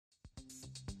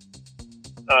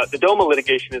the DOMA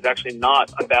litigation is actually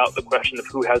not about the question of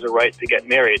who has a right to get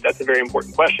married. That's a very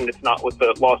important question. It's not what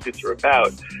the lawsuits are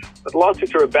about. What the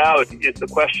lawsuits are about is the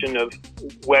question of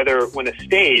whether when a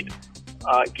state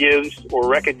gives or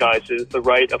recognizes the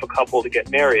right of a couple to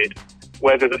get married,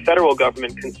 whether the federal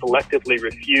government can selectively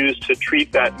refuse to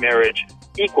treat that marriage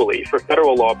equally for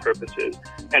federal law purposes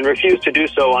and refuse to do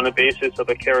so on the basis of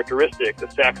a characteristic, the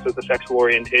sex or the sexual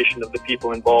orientation of the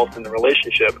people involved in the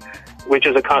relationship, which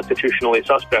is a constitutionally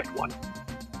suspect one.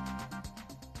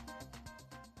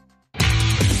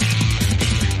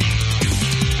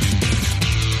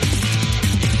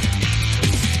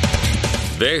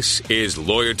 This is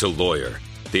Lawyer to Lawyer,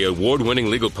 the award-winning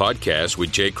legal podcast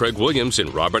with J. Craig Williams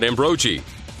and Robert Ambrogi.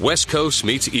 West Coast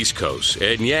meets East Coast,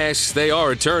 and yes, they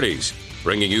are attorneys,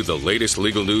 bringing you the latest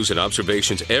legal news and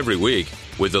observations every week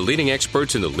with the leading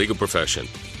experts in the legal profession.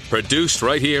 Produced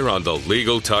right here on the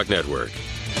Legal Talk Network.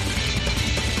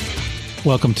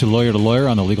 Welcome to Lawyer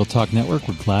on the Legal Talk Network.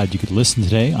 We're glad you could listen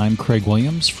today. I'm Craig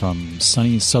Williams from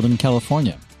sunny Southern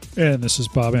California. And this is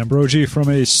Bob Ambrogi from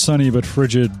a sunny but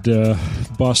frigid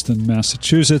Boston,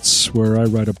 Massachusetts, where I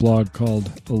write a blog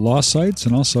called Law Sites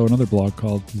and also another blog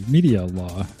called Media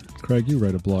Law. Craig, you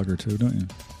write a blog or two, don't you?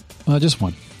 Just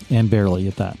one, and barely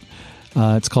at that.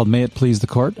 It's called May It Please the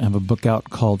Court. I have a book out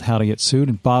called How to Get Sued.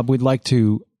 And Bob, we'd like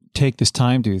to take this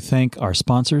time to thank our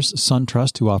sponsors,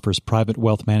 SunTrust, who offers private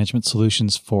wealth management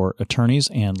solutions for attorneys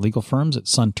and legal firms at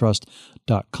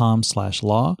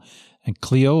suntrust.com/law. And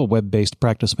Clio, a web-based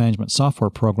practice management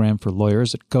software program for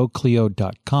lawyers at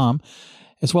goclio.com,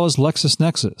 as well as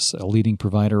LexisNexis, a leading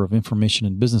provider of information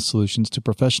and business solutions to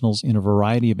professionals in a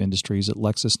variety of industries at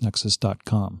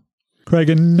lexisnexis.com. Craig,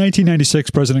 in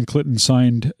 1996, President Clinton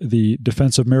signed the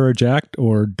Defense of Marriage Act,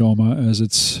 or DOMA as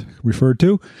it's referred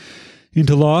to,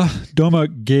 into law. DOMA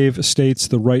gave states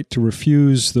the right to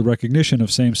refuse the recognition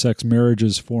of same-sex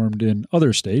marriages formed in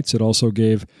other states. It also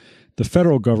gave the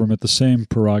federal government the same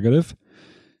prerogative.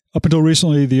 Up until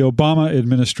recently, the Obama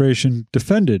administration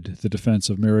defended the Defense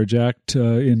of Marriage Act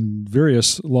in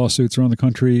various lawsuits around the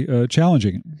country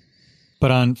challenging it.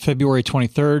 But on February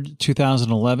 23rd,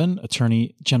 2011,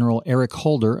 Attorney General Eric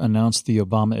Holder announced the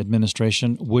Obama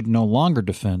administration would no longer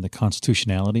defend the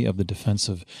constitutionality of the Defense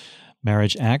of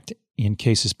Marriage Act in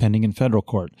cases pending in federal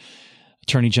court.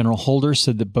 Attorney General Holder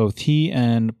said that both he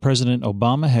and President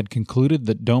Obama had concluded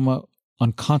that DOMA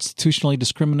unconstitutionally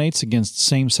discriminates against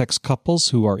same-sex couples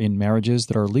who are in marriages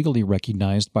that are legally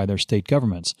recognized by their state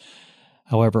governments.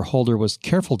 However, Holder was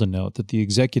careful to note that the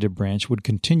executive branch would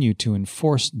continue to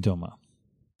enforce DOMA.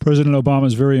 President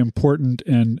Obama's very important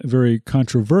and very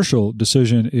controversial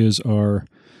decision is our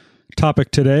topic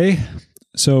today.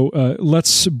 So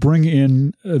let's bring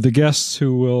in the guests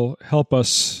who will help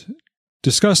us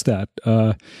discuss that.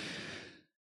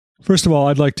 First of all,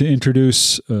 I'd like to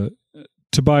introduce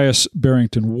Tobias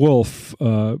Barrington Wolff.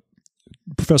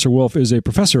 Professor Wolff is a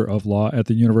professor of law at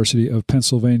the University of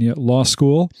Pennsylvania Law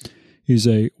School. He's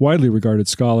a widely regarded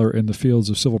scholar in the fields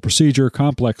of civil procedure,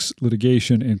 complex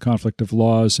litigation, and conflict of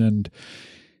laws, and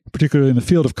particularly in the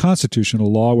field of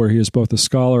constitutional law, where he is both a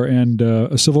scholar and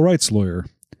a civil rights lawyer.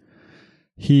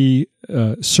 He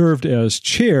served as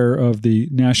chair of the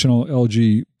National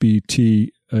LGBT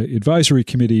Advisory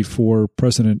Committee for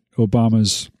President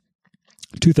Obama's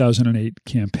 2008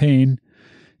 campaign.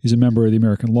 He's a member of the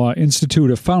American Law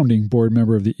Institute, a founding board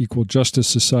member of the Equal Justice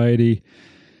Society,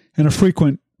 and a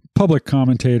frequent public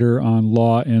commentator on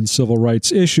law and civil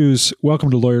rights issues.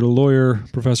 Welcome to Lawyer,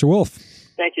 Professor Wolff.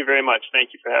 Thank you very much.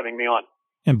 Thank you for having me on.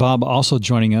 And Bob, also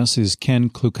joining us is Ken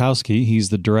Klukowski. He's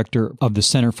the director of the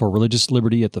Center for Religious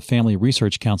Liberty at the Family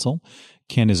Research Council.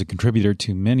 Ken is a contributor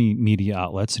to many media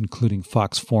outlets, including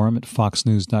Fox Forum at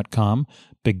foxnews.com,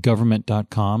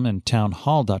 biggovernment.com, and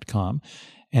townhall.com,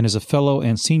 and is a fellow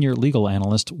and senior legal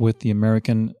analyst with the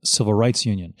American Civil Rights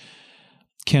Union.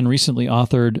 Ken recently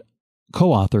co-authored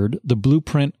The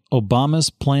Blueprint: Obama's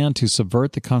Plan to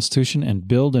Subvert the Constitution and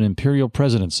Build an Imperial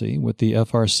Presidency with the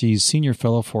FRC's Senior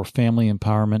Fellow for Family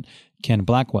Empowerment, Ken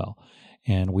Blackwell.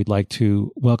 And we'd like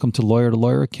to welcome to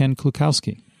Lawyer, Ken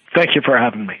Klukowski. Thank you for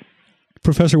having me.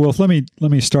 Professor Wolff, let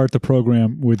me start the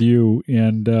program with you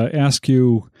and ask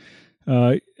you,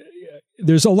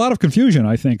 there's a lot of confusion,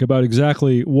 I think, about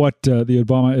exactly what the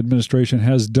Obama administration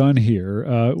has done here.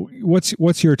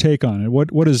 What's your take on it?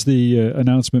 What does the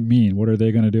announcement mean? What are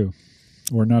they going to do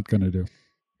or not going to do?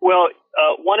 Well,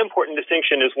 one important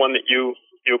distinction is one that you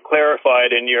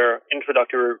clarified in your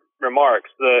introductory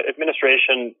remarks. The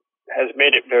administration has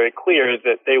made it very clear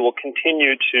that they will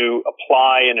continue to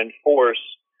apply and enforce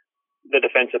the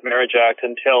Defense of Marriage Act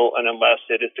until and unless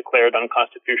it is declared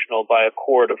unconstitutional by a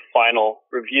court of final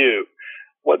review.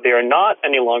 What they are not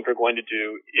any longer going to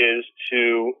do is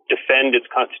to defend its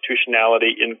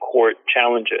constitutionality in court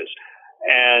challenges.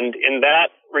 And in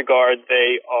that regard,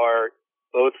 they are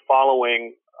both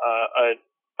following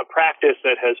a practice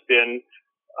that has been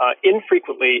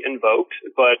infrequently invoked,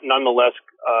 but nonetheless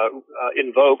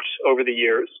invoked over the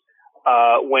years,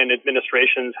 when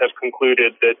administrations have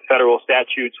concluded that federal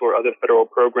statutes or other federal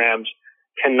programs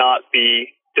cannot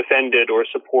be defended or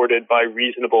supported by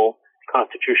reasonable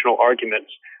constitutional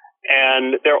arguments.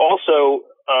 And they're also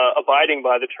abiding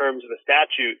by the terms of a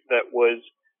statute that was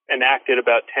enacted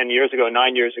about 9 years ago,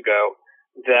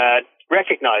 that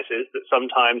recognizes that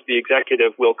sometimes the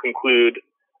executive will conclude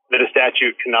that a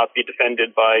statute cannot be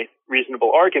defended by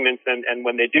reasonable arguments. And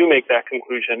when they do make that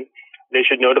conclusion, they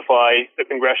should notify the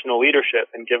congressional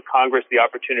leadership and give Congress the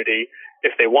opportunity,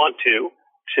 if they want to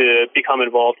become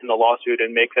involved in the lawsuit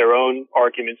and make their own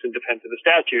arguments in defense of the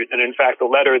statute. And in fact,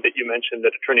 the letter that you mentioned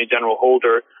that Attorney General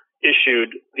Holder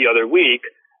issued the other week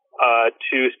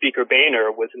to Speaker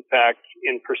Boehner was in fact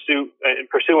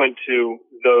pursuant to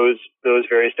those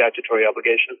very statutory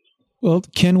obligations. Well,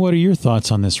 Ken, what are your thoughts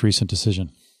on this recent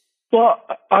decision? Well,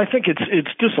 I think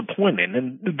it's disappointing,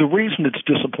 and the reason it's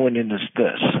disappointing is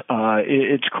this: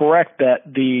 it's correct that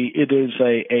it is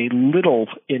a little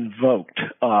invoked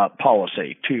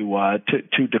policy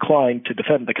to decline to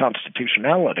defend the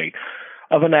constitutionality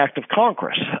of an act of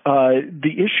Congress.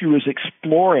 The issue is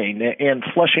exploring and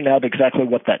fleshing out exactly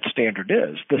what that standard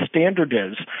is. The standard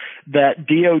is that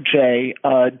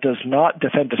DOJ does not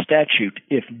defend a statute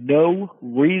if no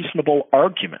reasonable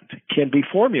argument can be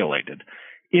formulated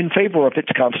in favor of its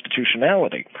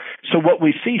constitutionality. So what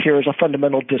we see here is a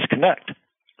fundamental disconnect.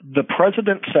 The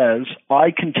president says,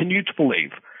 I continue to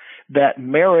believe that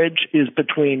marriage is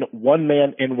between one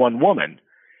man and one woman,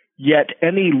 yet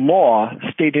any law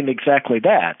stating exactly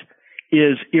that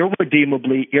is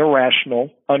irredeemably irrational,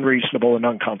 unreasonable, and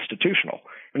unconstitutional.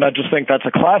 And I just think that's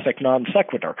a classic non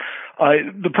sequitur.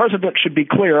 The president should be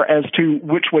clear as to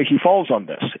which way he falls on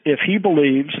this. If he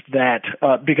believes that,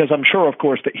 because I'm sure, of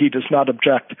course, that he does not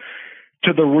object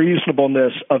to the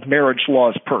reasonableness of marriage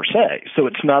laws per se. So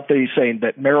it's not that he's saying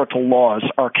that marital laws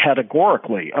are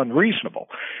categorically unreasonable.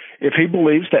 If he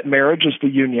believes that marriage is the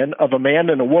union of a man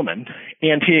and a woman,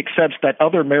 and he accepts that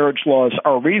other marriage laws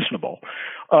are reasonable,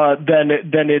 then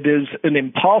it is an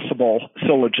impossible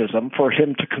syllogism for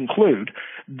him to conclude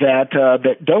that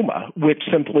DOMA, which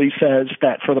simply says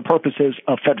that for the purposes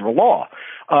of federal law,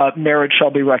 marriage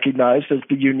shall be recognized as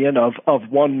the union of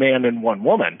one man and one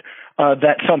woman,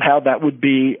 that somehow that would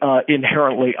be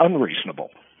inherently unreasonable.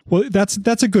 Well, that's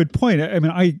a good point. I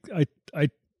mean,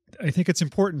 I think it's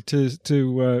important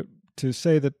to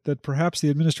say that perhaps the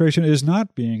administration is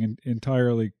not being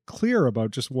entirely clear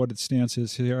about just what its stance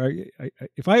is here.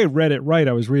 If I had read it right,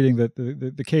 I was reading that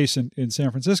the case in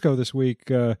San Francisco this week,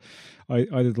 either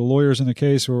the lawyers in the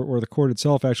case or the court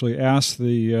itself actually asked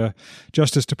the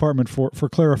Justice Department for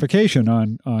clarification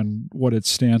on what its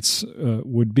stance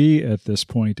would be at this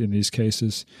point in these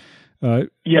cases.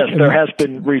 Yes, there has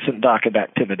been recent docket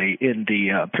activity in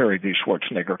the Perry v.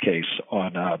 Schwarzenegger case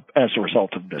as a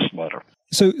result of this letter.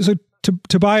 So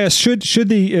Tobias, should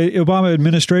the Obama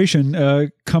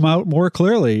administration come out more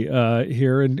clearly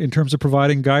here in terms of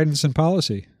providing guidance and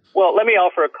policy? Well, let me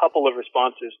offer a couple of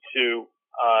responses to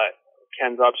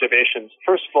Ken's observations.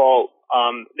 First of all,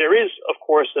 there is, of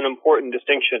course, an important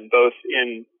distinction both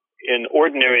in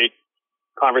ordinary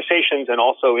conversations and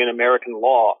also in American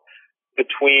law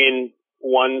between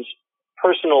one's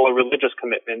personal or religious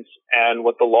commitments and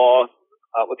what the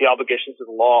obligations of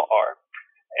the law are.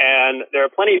 And there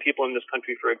are plenty of people in this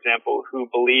country, for example, who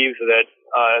believe that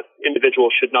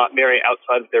individuals should not marry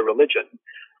outside of their religion,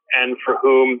 and for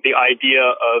whom the idea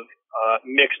of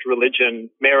mixed religion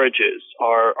marriages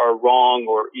are wrong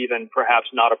or even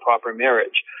perhaps not a proper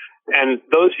marriage. And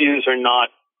those views are not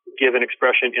given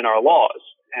expression in our laws.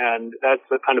 And that's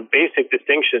the kind of basic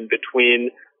distinction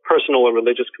between personal or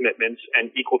religious commitments and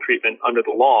equal treatment under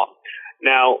the law.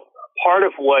 Now, part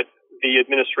of what the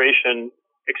administration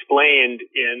explained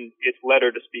in its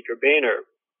letter to Speaker Boehner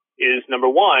is, number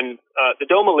one, the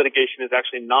DOMA litigation is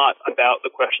actually not about the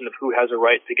question of who has a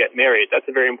right to get married. That's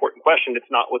a very important question.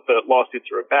 It's not what the lawsuits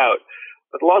are about.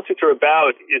 What the lawsuits are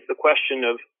about is the question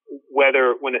of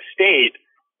whether when a state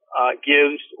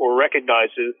gives or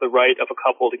recognizes the right of a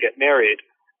couple to get married,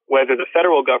 whether the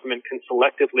federal government can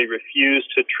selectively refuse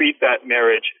to treat that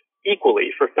marriage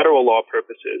equally for federal law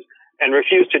purposes and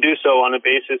refuse to do so on a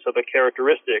basis of a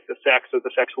characteristic, the sex or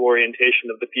the sexual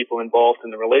orientation of the people involved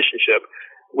in the relationship,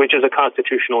 which is a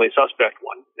constitutionally suspect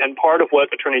one. And part of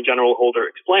what Attorney General Holder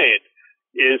explained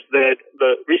is that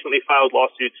the recently filed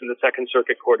lawsuits in the Second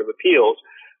Circuit Court of Appeals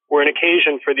were an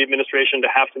occasion for the administration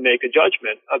to have to make a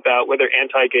judgment about whether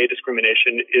anti-gay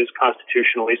discrimination is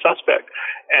constitutionally suspect.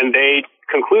 And they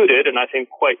concluded, and I think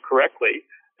quite correctly,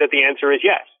 that the answer is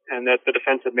yes, and that the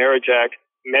Defense of Marriage Act,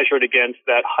 measured against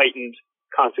that heightened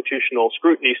constitutional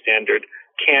scrutiny standard,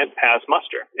 can't pass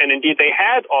muster. And indeed, they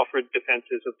had offered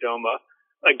defenses of DOMA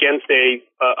against a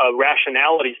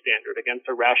rationality standard, against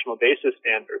a rational basis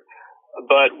standard.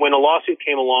 But when a lawsuit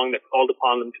came along that called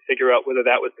upon them to figure out whether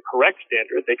that was the correct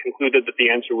standard, they concluded that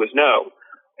the answer was no,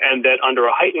 and that under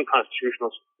a heightened constitutional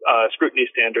scrutiny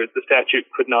standard, the statute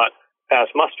could not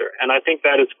pass muster. And I think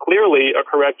that is clearly a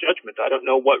correct judgment. I don't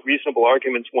know what reasonable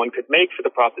arguments one could make for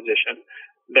the proposition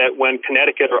that when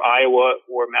Connecticut or Iowa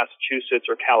or Massachusetts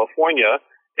or California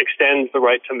extends the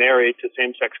right to marry to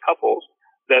same-sex couples,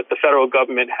 that the federal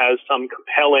government has some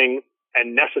compelling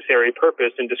and necessary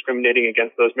purpose in discriminating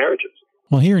against those marriages.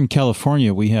 Well, here in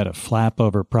California, we had a flap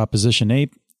over Proposition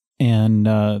 8, and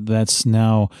that's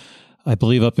now, I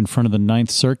believe, up in front of the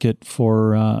Ninth Circuit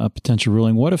for a potential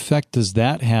ruling. What effect does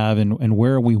that have, and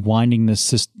where are we winding this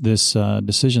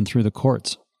decision through the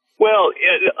courts? Well,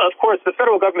 of course, the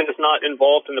federal government is not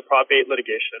involved in the Prop 8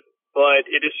 litigation, but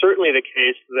it is certainly the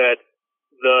case that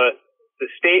the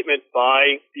statement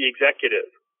by the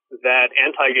executive that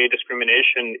anti-gay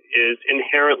discrimination is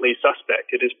inherently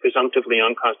suspect, it is presumptively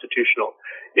unconstitutional,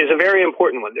 is a very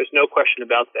important one. There's no question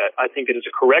about that. I think it is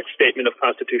a correct statement of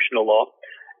constitutional law.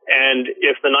 And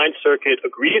if the Ninth Circuit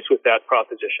agrees with that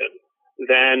proposition,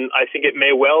 then I think it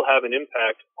may well have an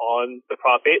impact on the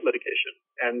Prop 8 litigation.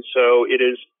 And so it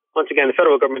is, once again, the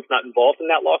federal government's not involved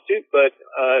in that lawsuit, but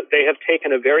they have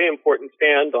taken a very important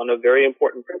stand on a very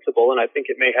important principle, and I think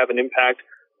it may have an impact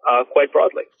quite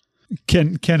broadly.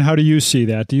 Ken, how do you see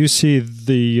that? Do you see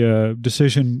the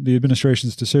decision, the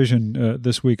administration's decision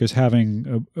this week, as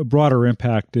having a broader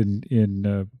impact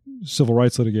in civil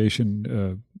rights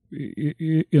litigation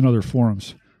in other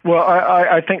forums? Well,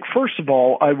 I think, first of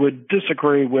all, I would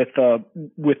disagree with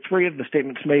three of the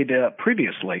statements made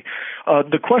previously.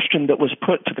 The question that was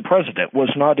put to the president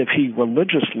was not if he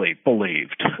religiously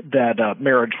believed that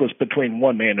marriage was between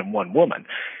one man and one woman.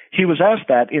 He was asked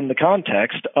that in the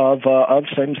context of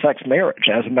same-sex marriage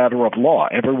as a matter of law.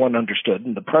 Everyone understood,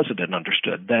 and the president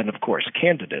understood, then, of course,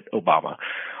 candidate Obama,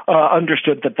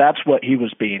 understood that that's what he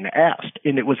was being asked.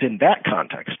 And it was in that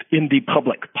context, in the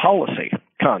public policy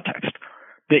context,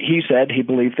 that he said he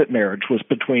believed that marriage was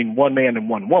between one man and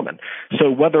one woman.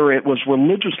 So whether it was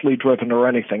religiously driven or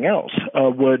anything else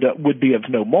would be of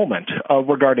no moment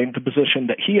regarding the position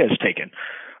that he has taken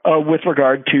with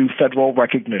regard to federal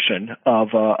recognition of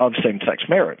same-sex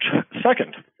marriage.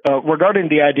 Second, regarding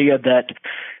the idea that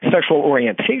sexual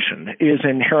orientation is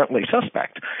inherently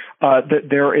suspect, that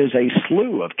there is a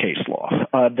slew of case law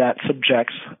that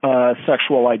subjects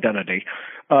sexual identity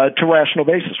to rational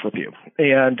basis review,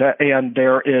 and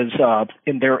there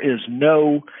is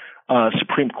no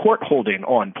Supreme Court holding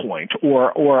on point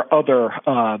or other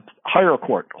higher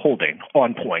court holding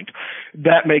on point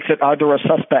that makes it either a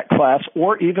suspect class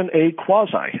or even a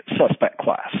quasi-suspect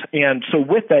class. And so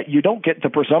with that, you don't get the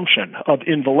presumption of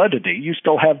invalidity. You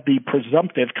still have the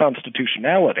presumptive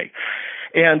constitutionality.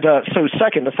 And so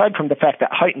second, aside from the fact that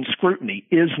heightened scrutiny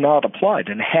is not applied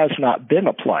and has not been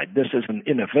applied, this is an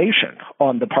innovation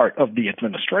on the part of the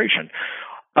administration.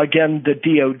 Again, the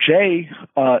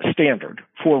DOJ standard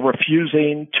for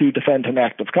refusing to defend an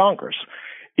act of Congress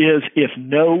is if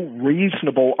no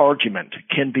reasonable argument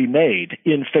can be made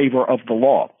in favor of the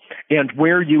law. And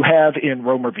where you have in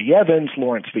Romer v. Evans,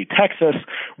 Lawrence v. Texas,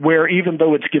 where even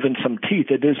though it's given some teeth,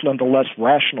 it is nonetheless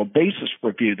rational basis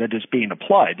review that is being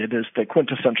applied. It is the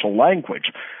quintessential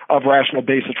language of rational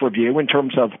basis review in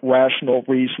terms of rational,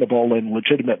 reasonable, and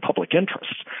legitimate public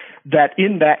interests. That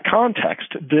in that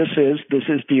context, this is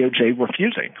DOJ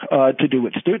refusing to do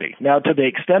its duty. Now, to the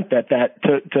extent that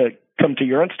to come to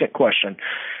your instant question,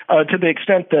 to the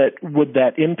extent that would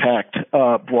that impact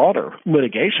broader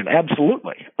litigation?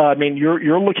 Absolutely. I mean,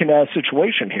 you're looking at a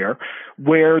situation here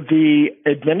where the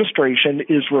administration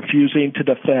is refusing to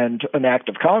defend an act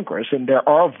of Congress, and there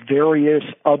are various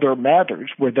other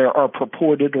matters where there are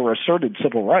purported or asserted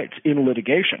civil rights in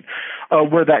litigation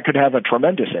where that could have a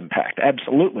tremendous impact.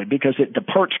 Absolutely, because it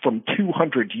departs from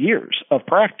 200 years of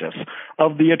practice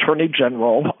of the Attorney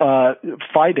General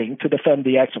fighting to defend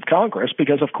the acts of Congress,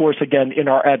 because, of course, again, in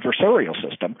our adversarial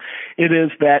system, it is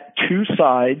that two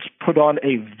sides put on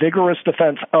a vigorous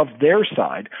defense of their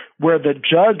side, where the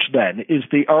judge then is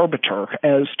the arbiter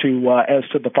as to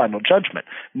the final judgment,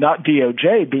 not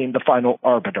DOJ being the final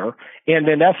arbiter, and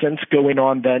in essence going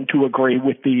on then to agree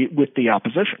with the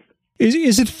opposition.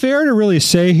 Is it fair to really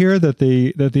say here that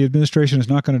the administration is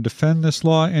not going to defend this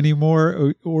law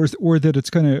anymore, or that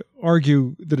it's going to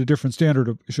argue that a different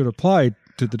standard should apply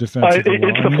to the defense of the law?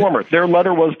 It's the former. Their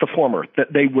letter was the former,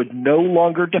 that they would no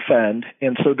longer defend,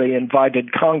 and so they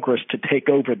invited Congress to take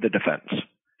over the defense.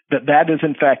 That is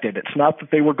in fact it. It's not that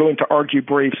they were going to argue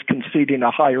briefs conceding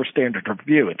a higher standard of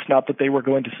review. It's not that they were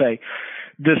going to say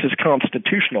this is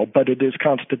constitutional, but it is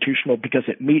constitutional because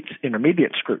it meets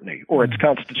intermediate scrutiny, or it's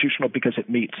constitutional because it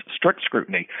meets strict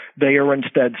scrutiny. They are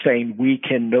instead saying we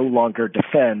can no longer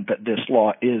defend that this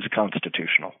law is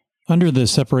constitutional. Under the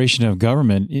separation of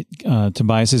government,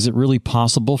 Tobias, is it really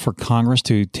possible for Congress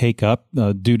to take up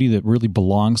a duty that really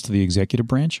belongs to the executive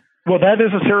branch? Well, that is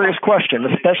a serious question,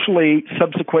 especially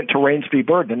subsequent to Raines v.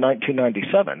 Byrd in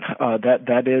 1997.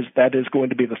 That is going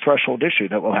to be the threshold issue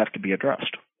that will have to be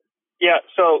addressed. Yeah,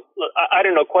 so I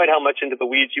don't know quite how much into the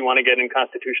weeds you want to get in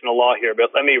constitutional law here,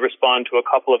 but let me respond to a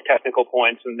couple of technical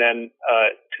points and then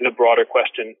to the broader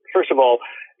question. First of all,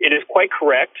 it is quite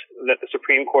correct that the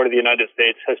Supreme Court of the United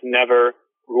States has never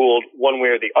ruled one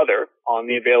way or the other on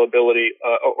the availability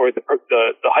or the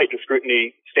heightened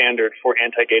scrutiny standard for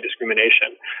anti-gay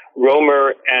discrimination.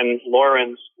 Romer and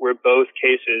Lawrence were both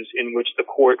cases in which the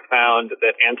court found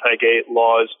that anti-gay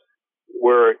laws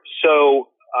were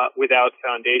so without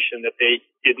foundation that they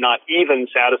did not even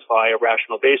satisfy a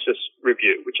rational basis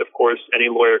review, which of course any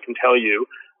lawyer can tell you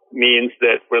means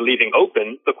that we're leaving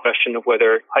open the question of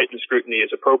whether heightened scrutiny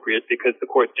is appropriate because the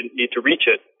court didn't need to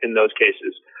reach it in those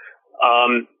cases.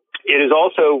 It is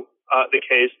also the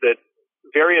case that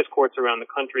various courts around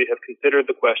the country have considered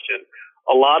the question.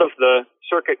 A lot of the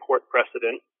circuit court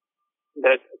precedent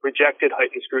that rejected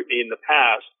heightened scrutiny in the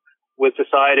past was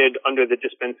decided under the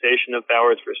dispensation of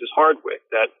Bowers versus Hardwick,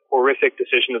 that horrific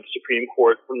decision of the Supreme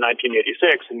Court from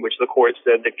 1986 in which the court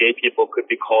said that gay people could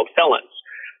be called felons.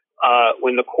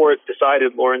 When the court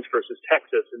decided Lawrence versus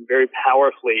Texas and very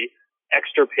powerfully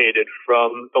extirpated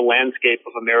from the landscape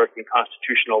of American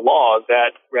constitutional law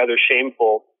that rather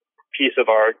shameful piece of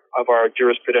our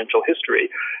jurisprudential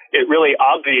history, it really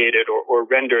obviated or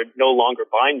rendered no longer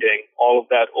binding all of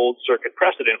that old circuit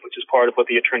precedent, which is part of what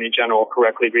the Attorney General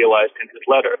correctly realized in his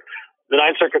letter. The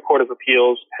Ninth Circuit Court of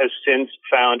Appeals has since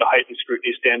found a heightened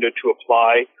scrutiny standard to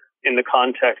apply in the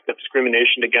context of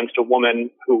discrimination against a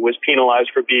woman who was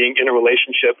penalized for being in a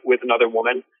relationship with another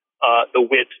woman, the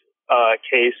Witt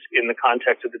case in the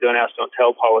context of the Don't Ask, Don't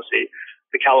Tell policy.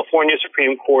 The California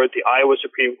Supreme Court, the Iowa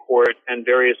Supreme Court, and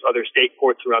various other state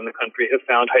courts around the country have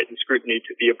found heightened scrutiny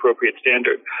to be appropriate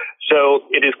standard. So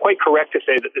it is quite correct to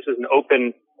say that this is an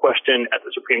open question at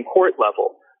the Supreme Court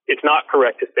level. It's not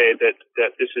correct to say that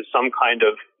this is some kind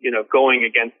of, going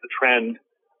against the trend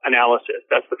analysis.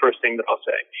 That's the first thing that I'll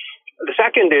say. The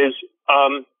second is,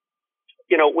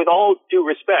 with all due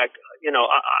respect,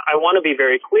 I want to be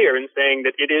very clear in saying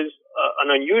that it is an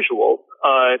unusual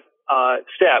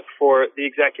step for the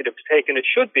executive to take, and it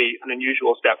should be an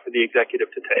unusual step for the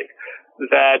executive to take,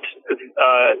 that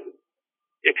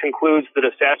it concludes that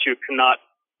a statute cannot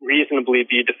reasonably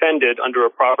be defended under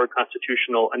a proper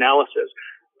constitutional analysis.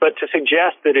 But to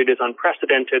suggest that it is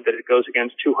unprecedented, that it goes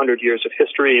against 200 years of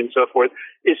history and so forth,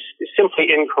 is simply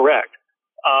incorrect.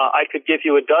 I could give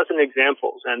you a dozen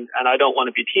examples, and I don't want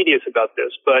to be tedious about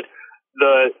this, but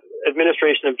the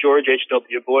administration of George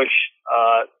H.W. Bush,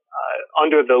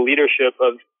 under the leadership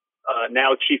of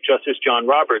now Chief Justice John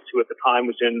Roberts, who at the time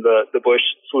was in the Bush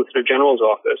Solicitor General's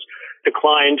office,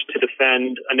 declined to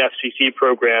defend an FCC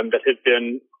program that had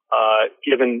been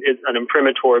given an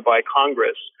imprimatur by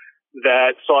Congress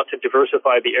that sought to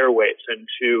diversify the airwaves and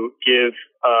to give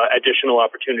additional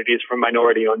opportunities for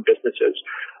minority-owned businesses.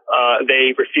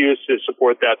 They refused to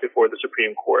support that before the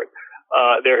Supreme Court.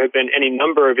 There have been any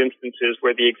number of instances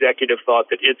where the executive thought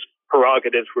that its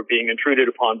prerogatives were being intruded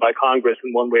upon by Congress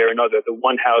in one way or another. The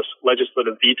one-house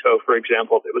legislative veto, for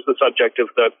example, that was the subject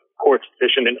of the court's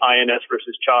decision in INS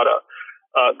versus Chadha.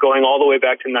 Going all the way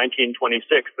back to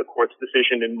 1926, the court's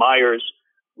decision in Myers,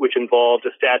 which involved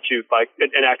a statute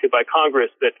enacted by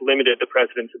Congress that limited the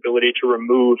president's ability to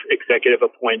remove executive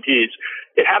appointees.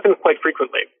 It happens quite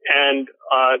frequently, and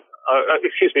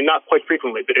not quite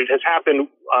frequently, but it has happened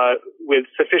with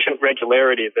sufficient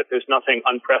regularity that there's nothing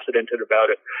unprecedented about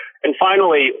it. And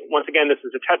finally, once again, this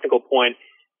is a technical point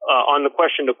on the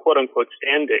question of quote-unquote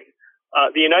standing.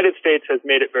 The United States has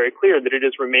made it very clear that it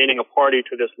is remaining a party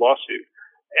to this lawsuit.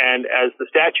 And as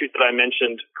the statute that I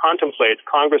mentioned contemplates,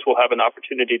 Congress will have an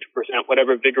opportunity to present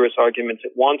whatever vigorous arguments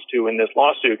it wants to in this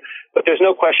lawsuit. But there's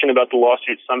no question about the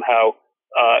lawsuit somehow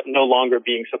no longer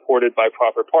being supported by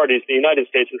proper parties, the United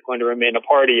States is going to remain a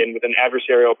party, and with an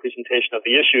adversarial presentation of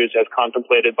the issues as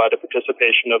contemplated by the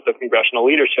participation of the congressional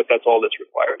leadership, that's all that's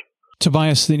required.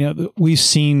 Tobias, we've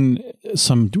seen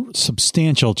some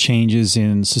substantial changes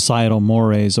in societal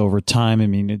mores over time. I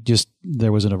mean,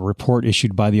 there was a report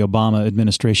issued by the Obama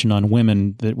administration on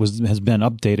women that has been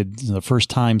updated the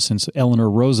first time since Eleanor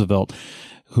Roosevelt,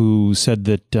 who said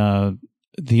that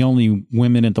the only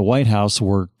women at the White House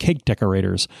were cake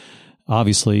decorators.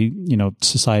 Obviously,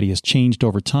 society has changed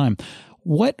over time.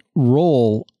 What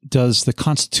role does the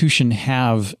Constitution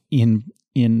have in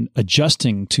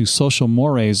adjusting to social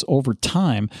mores over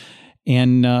time,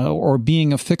 and or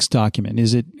being a fixed document?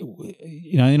 Is it,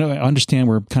 I understand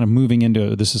we're kind of moving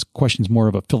into question's more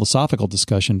of a philosophical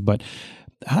discussion, but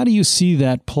how do you see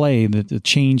that play, the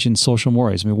change in social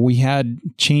mores? I mean, we had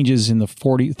changes in the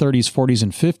 30s, 40s,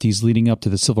 and 50s leading up to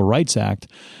the Civil Rights Act,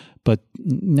 but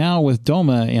now with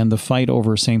DOMA and the fight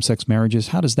over same-sex marriages,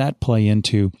 how does that play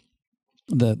into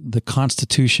the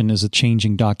Constitution as a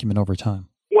changing document over time?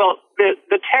 Well,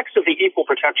 the text of the Equal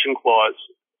Protection Clause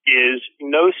is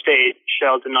no state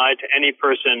shall deny to any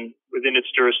person within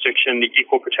its jurisdiction the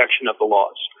equal protection of the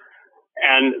laws.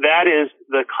 And that is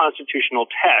the constitutional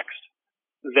text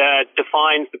that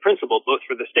defines the principle, both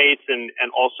for the states and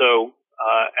also,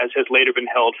 as has later been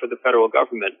held, for the federal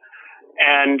government.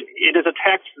 And it is a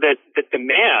text that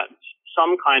demands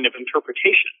some kind of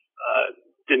interpretation.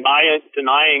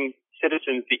 Denying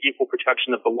citizens the equal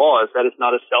protection of the laws, that is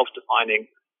not a self-defining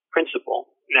principle.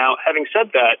 Now, having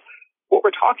said that, what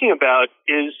we're talking about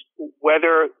is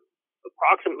whether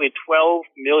approximately 12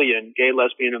 million gay,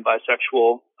 lesbian, and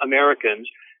bisexual Americans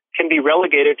can be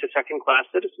relegated to second-class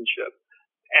citizenship.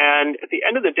 And at the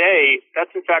end of the day,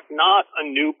 that's in fact not a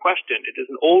new question. It is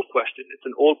an old question. It's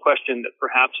an old question that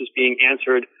perhaps is being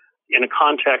answered in a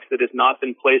context that has not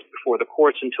been placed before the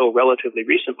courts until relatively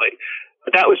recently.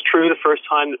 But that was true the first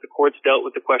time that the courts dealt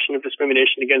with the question of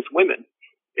discrimination against women.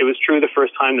 It was true the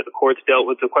first time that the courts dealt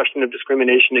with the question of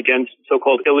discrimination against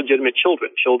so-called illegitimate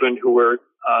children who were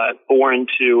born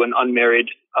to an unmarried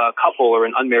couple or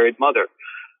an unmarried mother.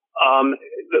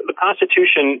 The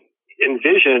Constitution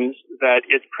envisions that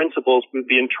its principles would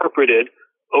be interpreted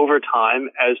over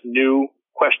time as new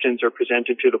questions are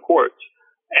presented to the courts.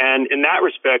 And in that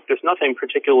respect, there's nothing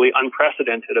particularly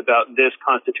unprecedented about this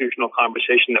constitutional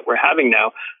conversation that we're having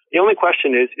now. The only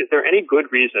question is there any good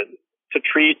reason to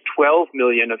treat 12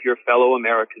 million of your fellow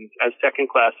Americans as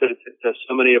second-class citizens, as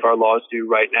so many of our laws do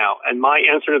right now? And my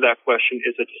answer to that question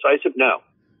is a decisive no.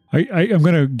 I'm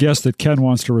going to guess that Ken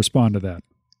wants to respond to that.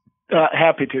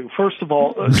 Happy to. First of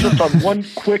all, just on one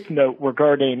quick note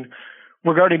regarding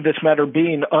this matter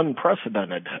being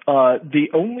unprecedented, the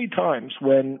only times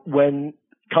when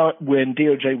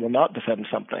DOJ will not defend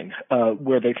something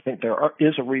where they think there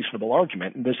is a reasonable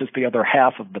argument, and this is the other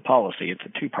half of the policy. It's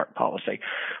a two-part policy.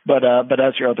 But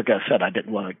as your other guest said, I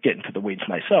didn't want to get into the weeds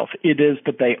myself. It is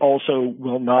that they also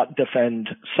will not defend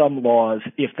some laws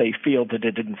if they feel that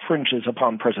it infringes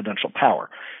upon presidential power,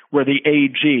 where the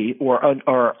AG or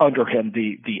under him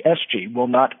the SG will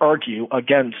not argue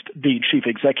against the chief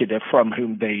executive from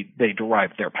whom they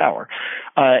derive their power.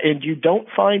 And you don't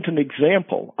find an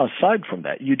example aside from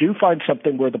that. You do find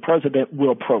something where the president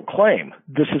will proclaim,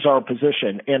 this is our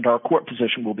position, and our court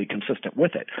position will be consistent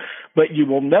with it. But you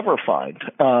will never find,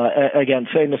 again,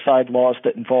 setting aside laws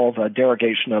that involve a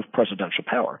derogation of presidential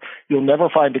power, you'll never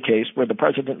find a case where the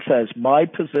president says, my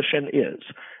position is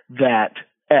that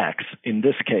X, in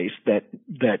this case,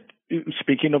 that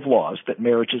speaking of laws, that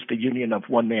marriage is the union of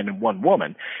one man and one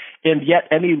woman, and yet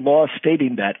any laws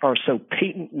stating that are so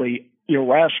patently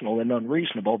irrational and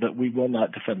unreasonable that we will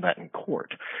not defend that in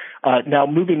court. Now,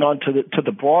 moving on to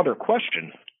the broader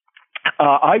question,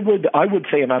 I would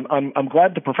say, and I'm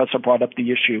glad the professor brought up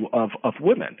the issue of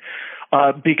women,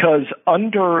 because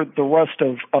under the rest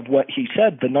of what he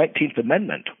said, the 19th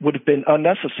Amendment would have been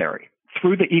unnecessary.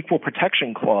 Through the Equal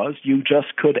Protection Clause, you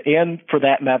just could, and for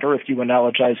that matter, if you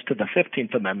analogize to the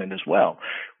 15th Amendment as well,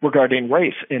 regarding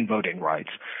race in voting rights,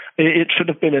 it should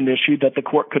have been an issue that the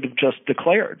court could have just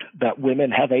declared that women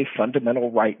have a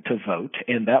fundamental right to vote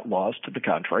and that laws to the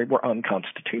contrary were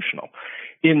unconstitutional.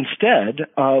 Instead,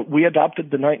 we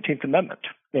adopted the 19th Amendment.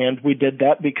 And we did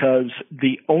that because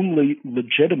the only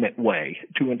legitimate way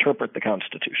to interpret the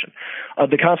Constitution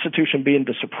being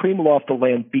the supreme law of the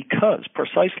land,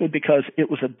 precisely because it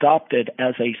was adopted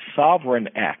as a sovereign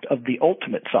act of the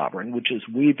ultimate sovereign, which is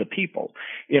we the people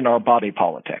in our body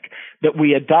politic, that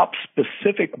we adopt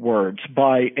specific words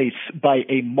by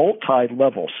a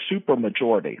multi-level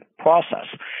supermajority process,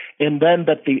 and then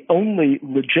that the only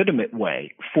legitimate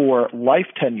way for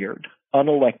life-tenured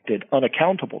unelected,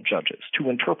 unaccountable judges to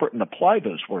interpret and apply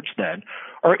those words then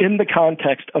are in the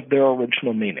context of their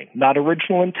original meaning, not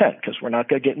original intent, because we're not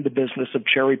going to get into the business of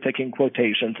cherry-picking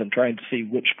quotations and trying to see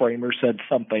which framer said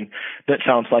something that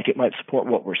sounds like it might support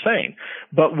what we're saying.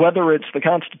 But whether it's the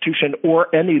Constitution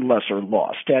or any lesser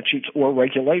law, statutes or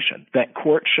regulation, that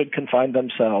courts should confine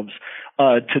themselves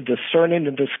to discerning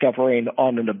and discovering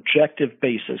on an objective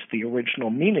basis the original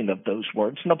meaning of those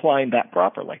words and applying that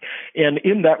properly. And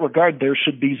in that regard, there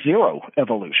should be zero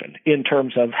evolution in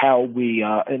terms of how we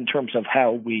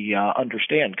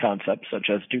understand concepts such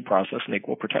as due process and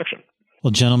equal protection. Well,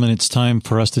 gentlemen, it's time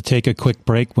for us to take a quick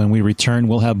break. When we return,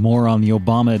 we'll have more on the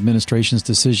Obama administration's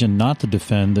decision not to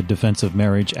defend the Defense of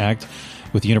Marriage Act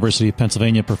with University of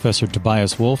Pennsylvania Professor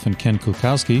Tobias Wolff and Ken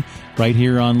Klukowski right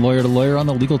here on Lawyer to Lawyer on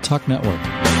the Legal Talk Network.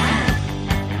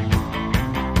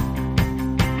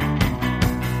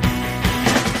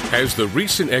 Has the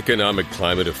recent economic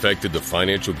climate affected the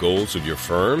financial goals of your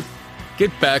firm? Get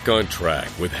back on track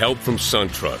with help from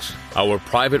SunTrust. Our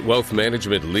private wealth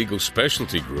management legal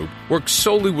specialty group works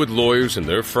solely with lawyers and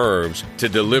their firms to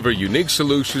deliver unique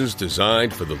solutions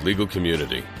designed for the legal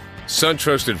community.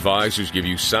 SunTrust advisors give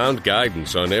you sound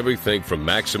guidance on everything from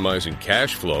maximizing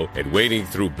cash flow and wading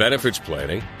through benefits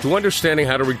planning to understanding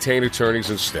how to retain attorneys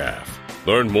and staff.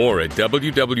 Learn more at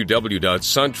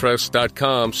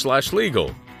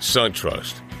www.suntrust.com/legal.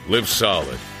 SunTrust. Live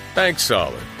solid. Bank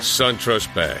solid.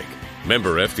 SunTrust Bank.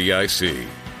 Member FDIC.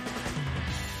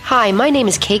 Hi, my name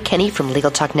is Kate Kenny from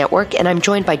Legal Talk Network, and I'm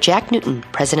joined by Jack Newton,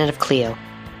 president of Clio.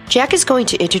 Jack is going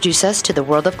to introduce us to the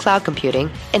world of cloud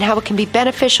computing and how it can be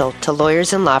beneficial to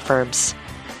lawyers and law firms.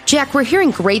 Jack, we're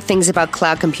hearing great things about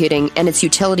cloud computing and its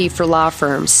utility for law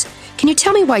firms. Can you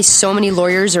tell me why so many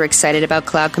lawyers are excited about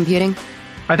cloud computing?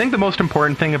 I think the most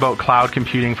important thing about cloud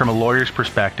computing from a lawyer's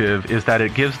perspective is that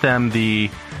it gives them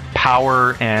the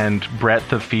power and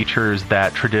breadth of features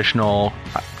that traditional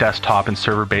desktop and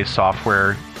server-based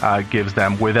software gives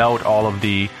them without all of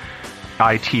the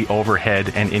IT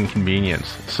overhead and inconvenience.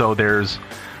 So there's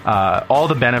all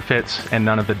the benefits and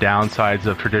none of the downsides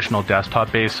of traditional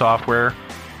desktop-based software,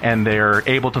 and they're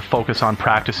able to focus on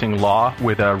practicing law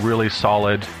with a really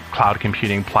solid cloud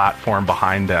computing platform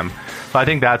behind them. So I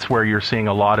think that's where you're seeing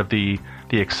a lot of the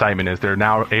excitement is they're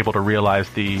now able to realize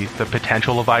the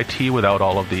potential of IT without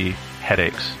all of the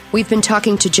headaches. We've been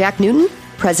talking to Jack Newton,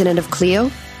 president of Clio.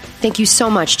 Thank you so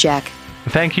much, Jack.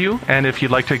 Thank you. And if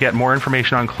you'd like to get more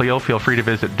information on Clio, feel free to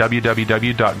visit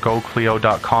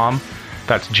www.goclio.com.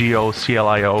 That's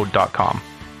GOCLIO.com.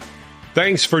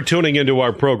 Thanks for tuning into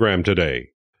our program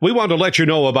today. We want to let you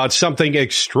know about something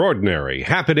extraordinary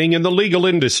happening in the legal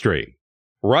industry.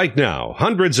 Right now,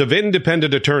 hundreds of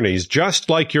independent attorneys just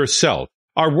like yourself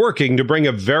are working to bring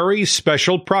a very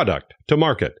special product to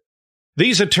market.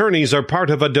 These attorneys are part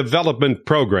of a development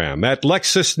program at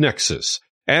LexisNexis,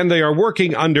 and they are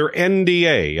working under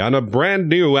NDA on a brand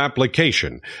new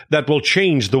application that will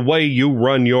change the way you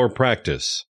run your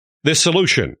practice. This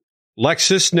solution,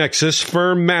 LexisNexis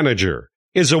Firm Manager,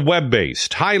 is a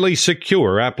web-based, highly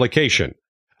secure application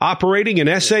operating in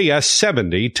SAS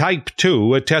 70 Type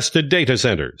 2 attested data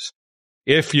centers.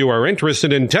 If you are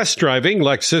interested in test driving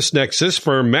LexisNexis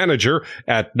Firm Manager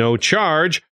at no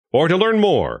charge, or to learn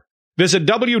more, visit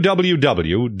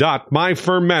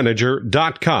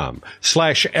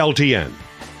www.myfirmmanager.com/LTN.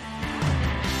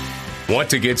 Want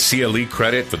to get CLE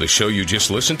credit for the show you just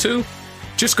listened to?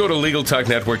 Just go to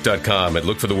LegalTalkNetwork.com and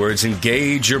look for the words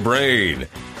Engage Your Brain.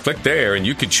 Click there and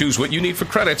you can choose what you need for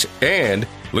credits and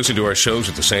listen to our shows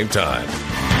at the same time.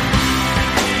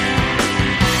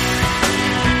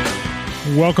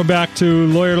 Welcome back to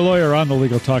Lawyer on the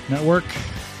Legal Talk Network.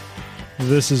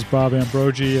 This is Bob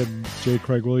Ambrogi, and J.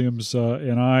 Craig Williams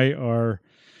and I are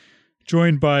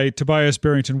joined by Tobias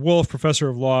Barrington Wolff, professor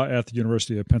of law at the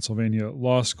University of Pennsylvania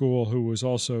Law School, who was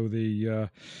also the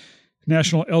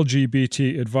National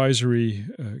LGBT Advisory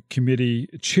Committee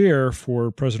chair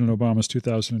for President Obama's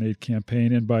 2008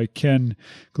 campaign, and by Ken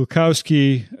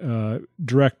Klukowski,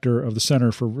 director of the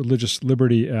Center for Religious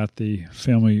Liberty at the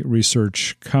Family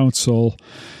Research Council.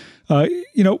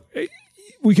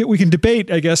 We can debate,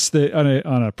 I guess, on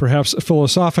a perhaps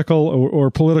philosophical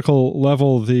or political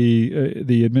level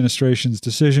the administration's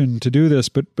decision to do this,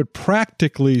 but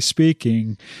practically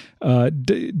speaking,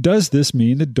 does this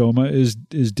mean that DOMA is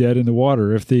dead in the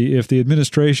water? If the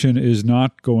administration is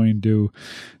not going to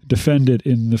defend it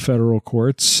in the federal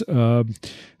courts, what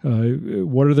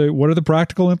are the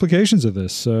practical implications of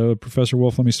this? Professor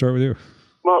Wolff, let me start with you.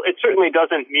 Well, it certainly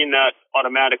doesn't mean that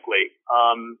automatically.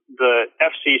 The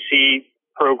FCC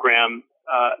program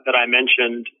that I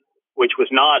mentioned which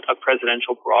was not a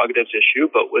presidential prerogatives issue,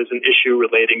 but was an issue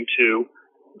relating to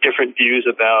different views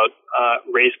about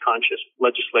race-conscious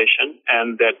legislation,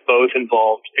 and that both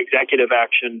involved executive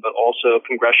action but also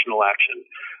congressional action,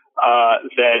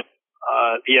 that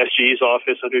the SG's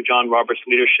office under John Roberts'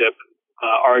 leadership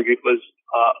argued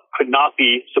could not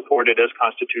be supported as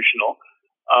constitutional,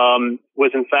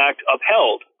 was in fact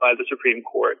upheld by the Supreme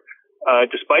Court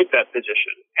despite that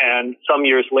position. And some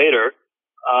years later,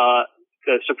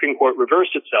 the Supreme Court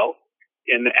reversed itself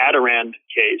in the Adirond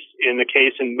case, in the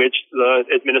case in which the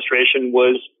administration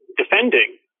was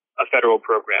defending a federal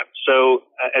program. So,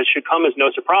 as should come as no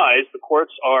surprise, the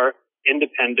courts are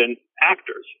independent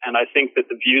actors. And I think that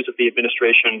the views of the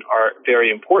administration are very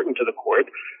important to the court,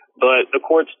 but the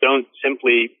courts don't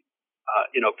simply,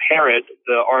 parrot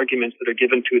the arguments that are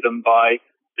given to them by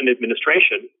an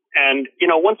administration. And,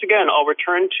 once again, I'll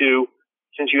return to,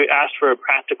 since you asked for a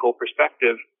practical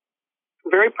perspective, a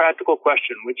very practical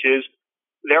question, which is,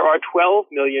 there are 12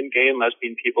 million gay and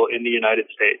lesbian people in the United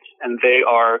States, and they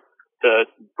are the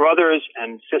brothers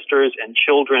and sisters and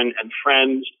children and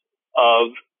friends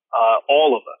of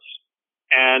all of us.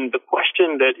 And the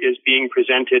question that is being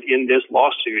presented in this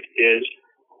lawsuit is,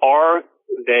 are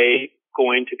they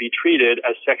going to be treated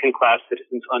as second-class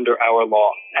citizens under our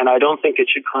law? And I don't think it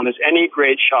should come as any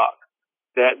great shock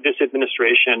that this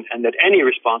administration and that any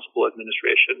responsible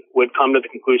administration would come to the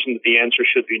conclusion that the answer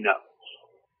should be no.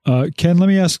 Ken, let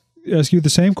me ask you the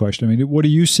same question. I mean, what do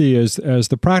you see as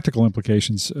the practical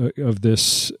implications of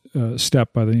this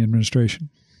step by the administration?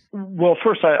 Well,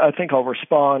 first, I think I'll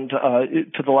respond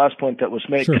to the last point that was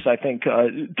made, because I think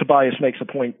Tobias makes a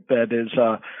point that is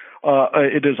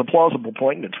it is a plausible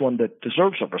point, and it's one that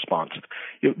deserves a response.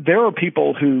 There are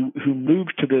people who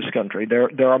move to this country.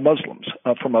 There are Muslims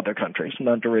from other countries, and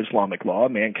under Islamic law, a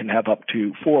man can have up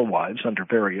to 4 wives under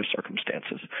various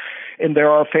circumstances. And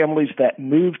there are families that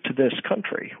move to this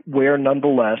country where,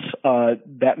 nonetheless,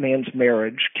 that man's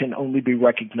marriage can only be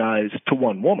recognized to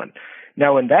one woman.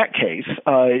 Now, in that case,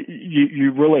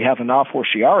 you really have an a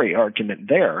fortiori argument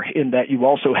there, in that you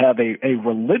also have a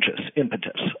religious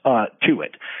impetus to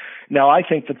it. Now, I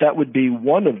think that would be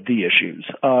one of the issues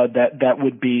that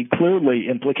would be clearly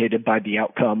implicated by the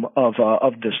outcome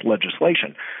of this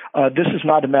legislation. This is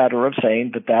not a matter of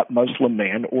saying that Muslim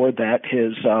man or that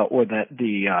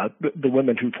the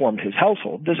women who formed his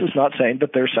household. This is not saying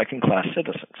that they're second-class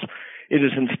citizens. It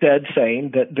is instead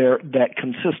saying that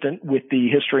consistent with the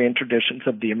history and traditions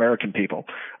of the American people,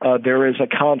 there is a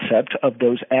concept of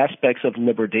those aspects of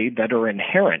liberty that are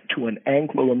inherent to an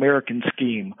Anglo-American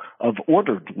scheme of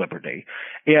ordered liberty,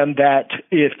 and that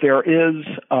if there is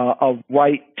a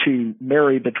right to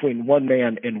marry between one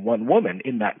man and one woman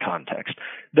in that context,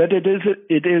 that it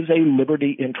is a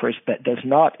liberty interest that does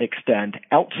not extend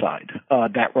outside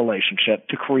that relationship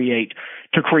to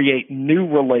create new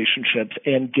relationships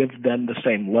and give them the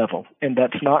same level. And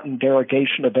that's not in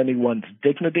derogation of anyone's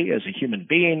dignity as a human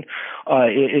being.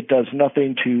 It does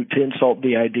nothing to insult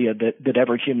the idea that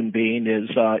every human being is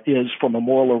from a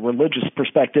moral or religious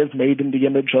perspective made in the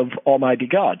image of Almighty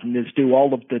God and is due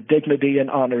all of the dignity and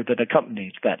honor that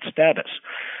accompanies that status.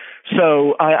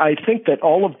 So I think that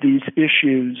all of these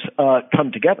issues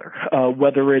come together,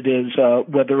 whether it is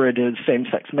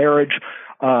same-sex marriage,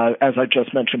 as I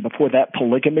just mentioned before, that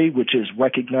polygamy, which is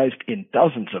recognized in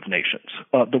dozens of nations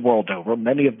the world over,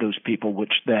 many of those people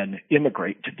which then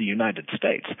immigrate to the United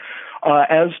States,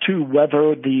 as to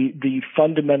whether the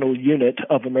fundamental unit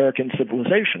of American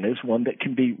civilization is one that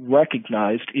can be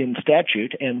recognized in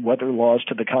statute, and whether laws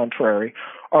to the contrary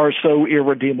are so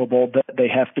irredeemable that they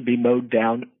have to be mowed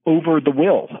down over the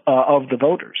will of the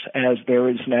voters, as there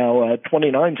is now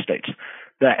 29 states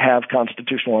that have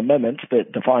constitutional amendments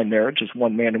that define marriage as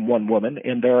one man and one woman,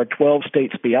 and there are 12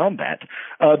 states beyond that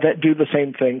that do the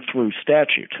same thing through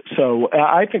statute. So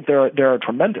I think there are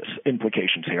tremendous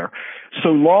implications here. So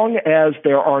long as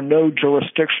there are no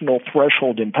jurisdictional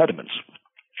threshold impediments,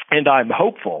 and I'm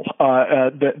hopeful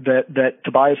that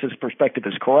Tobias's perspective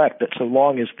is correct, that so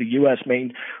long as the U.S.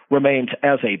 remains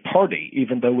as a party,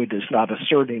 even though it is not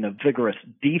asserting a vigorous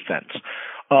defense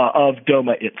of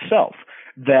DOMA itself,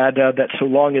 that so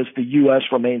long as the U.S.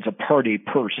 remains a party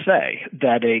per se,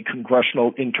 that a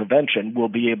congressional intervention will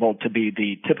be able to be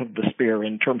the tip of the spear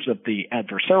in terms of the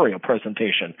adversarial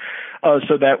presentation,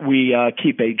 so that we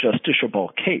keep a justiciable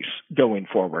case going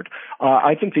forward.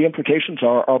 I think the implications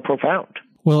are profound.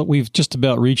 Well, we've just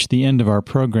about reached the end of our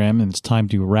program, and it's time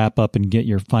to wrap up and get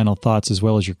your final thoughts as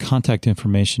well as your contact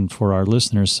information for our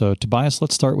listeners. So, Tobias,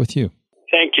 let's start with you.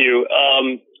 Thank you.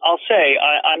 I'll say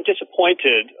I'm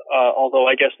disappointed, although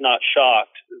I guess not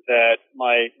shocked, that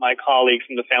my colleague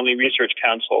from the Family Research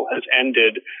Council has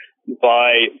ended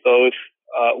by both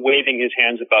waving his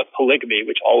hands about polygamy,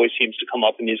 which always seems to come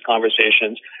up in these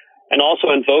conversations, and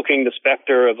also invoking the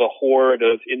specter of a horde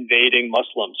of invading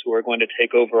Muslims who are going to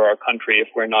take over our country if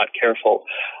we're not careful.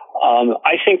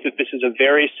 I think that this is a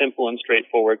very simple and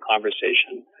straightforward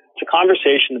conversation. It's a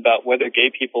conversation about whether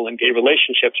gay people and gay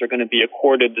relationships are going to be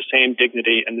accorded the same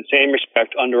dignity and the same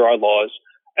respect under our laws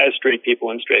as straight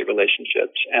people in straight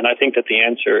relationships. And I think that the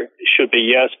answer should be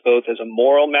yes, both as a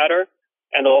moral matter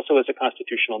and also as a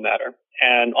constitutional matter.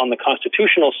 And on the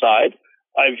constitutional side,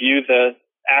 I view the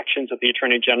actions of the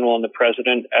Attorney General and the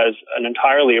President as an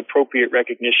entirely appropriate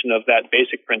recognition of that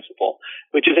basic principle,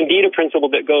 which is indeed a principle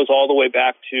that goes all the way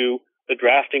back to the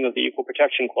drafting of the Equal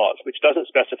Protection Clause, which doesn't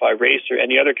specify race or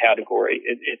any other category.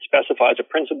 It specifies a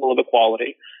principle of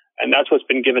equality, and that's what's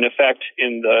been given effect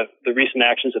in the recent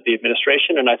actions of the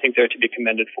administration, and I think they're to be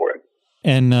commended for it.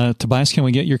 And Tobias, can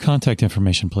we get your contact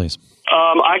information, please?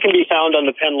 I can be found on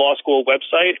the Penn Law School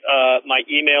website. My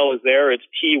email is there. It's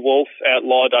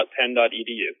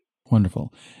twolf@law.penn.edu.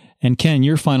 Wonderful. And Ken,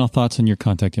 your final thoughts on your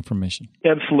contact information?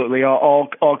 Absolutely.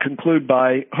 I'll conclude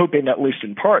by hoping, at least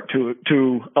in part, to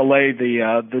allay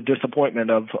the disappointment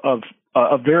of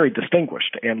a very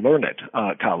distinguished and learned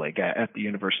colleague at the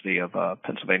University of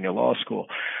Pennsylvania Law School.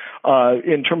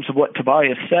 In terms of what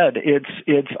Tobias said,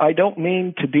 it's I don't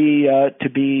mean to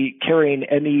be carrying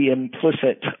any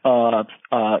implicit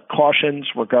cautions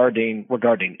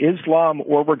regarding Islam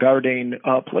or regarding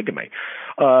polygamy.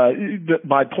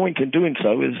 My point in doing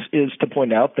so is to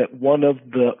point out that one of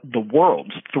the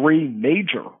world's three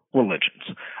major religions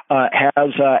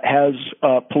has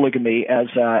polygamy as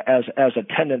a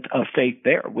tenet of faith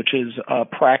there, which is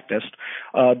practiced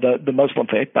the Muslim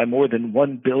faith by more than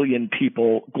 1 billion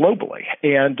people globally,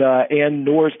 and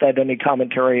nor is that any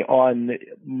commentary on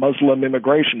Muslim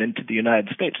immigration into the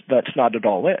United States. That's not at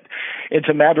all it. It's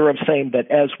a matter of saying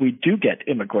that as we do get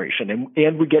immigration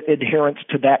and we get adherents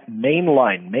to that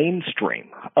mainstream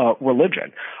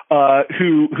religion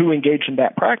who engage in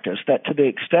that practice, that to the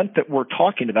extent that we're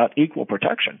talking about equal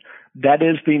protection, that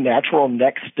is the natural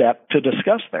next step to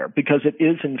discuss there, because it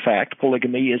is in fact,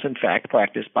 polygamy is in fact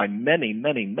practiced by many,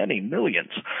 many, many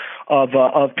millions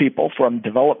of people from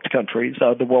developed countries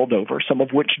the world over, some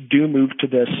of which do move to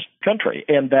this country.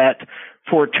 And that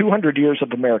for 200 years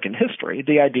of American history,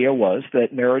 the idea was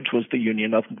that marriage was the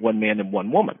union of one man and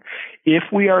one woman.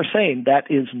 If we are saying that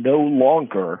is no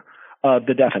longer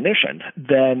the definition,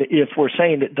 then if we're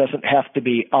saying it doesn't have to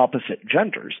be opposite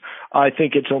genders, I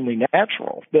think it's only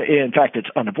natural, in fact, it's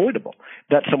unavoidable,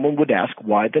 that someone would ask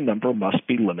why the number must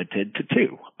be limited to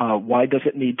two. Why does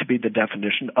it need to be the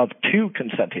definition of two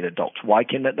consenting adults? Why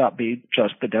can it not be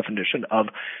just the definition of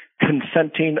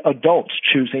consenting adults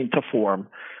choosing to form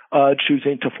a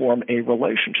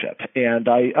relationship? And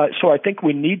so I think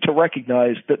we need to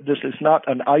recognize that this is not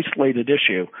an isolated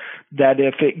issue, that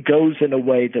if it goes in a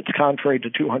way that's contrary to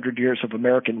 200 years of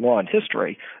American law and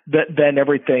history, that then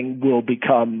everything will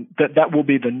become, that will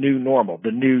be the new normal,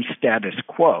 the new status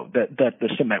quo, that the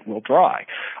cement will dry.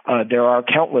 There are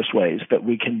countless ways that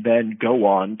we can then go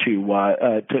on to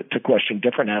question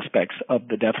different aspects of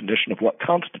the definition of what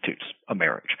constitutes a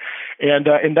marriage. And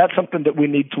that's something that we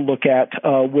need to look at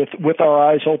with our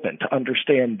eyes open to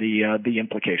understand the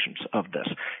implications of this.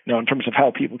 Now, in terms of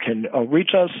how people can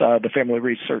reach us, the Family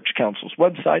Research Council's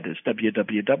website is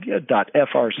www.frc.org,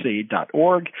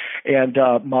 and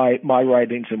my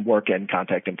writings and work and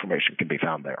contact information can be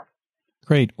found there.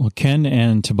 Great. Well, Ken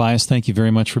and Tobias, thank you very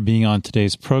much for being on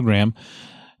today's program.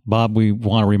 Bob, we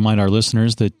want to remind our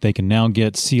listeners that they can now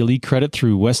get CLE credit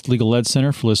through West Legal Ed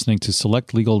Center for listening to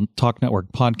select Legal Talk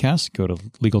Network podcasts. Go to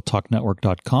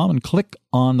LegalTalkNetwork.com and click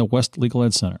on the West Legal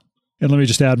Ed Center. And let me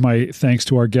just add my thanks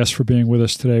to our guests for being with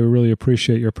us today. We really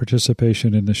appreciate your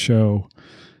participation in the show.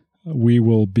 We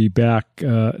will be back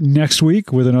next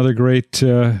week with another great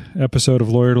episode of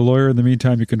Lawyer to Lawyer. In the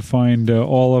meantime, you can find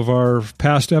all of our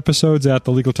past episodes at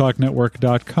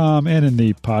thelegaltalknetwork.com and in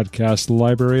the podcast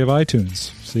library of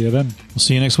iTunes. See you then. We'll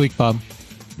see you next week, Bob.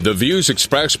 The views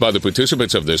expressed by the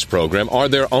participants of this program are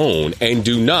their own and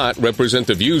do not represent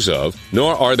the views of,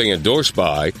 nor are they endorsed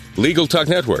by, Legal Talk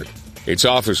Network, its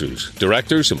officers,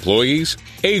 directors, employees,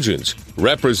 agents,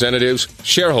 representatives,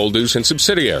 shareholders, and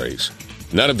subsidiaries.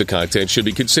 None of the content should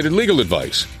be considered legal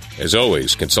advice. As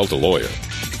always, consult a lawyer.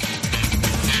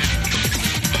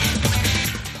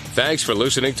 Thanks for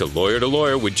listening to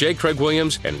Lawyer with J. Craig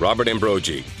Williams and Robert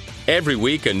Ambrogi. Every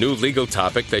week, a new legal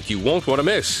topic that you won't want to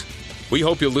miss. We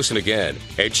hope you'll listen again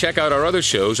and check out our other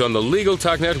shows on the Legal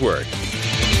Talk Network.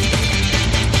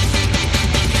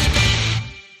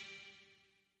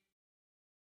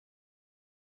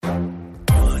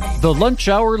 The Lunch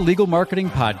Hour Legal Marketing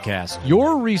Podcast,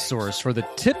 your resource for the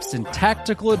tips and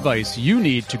tactical advice you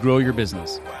need to grow your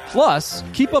business. Plus,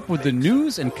 keep up with the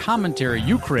news and commentary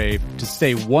you crave to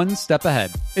stay one step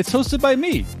ahead. It's hosted by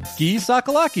me, Guy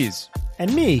Sakalakis.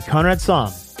 And me, Conrad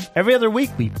Som. Every other week,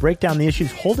 we break down the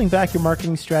issues holding back your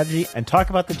marketing strategy and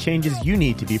talk about the changes you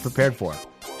need to be prepared for.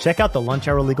 Check out the Lunch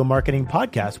Hour Legal Marketing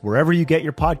Podcast wherever you get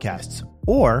your podcasts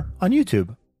or on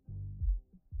YouTube.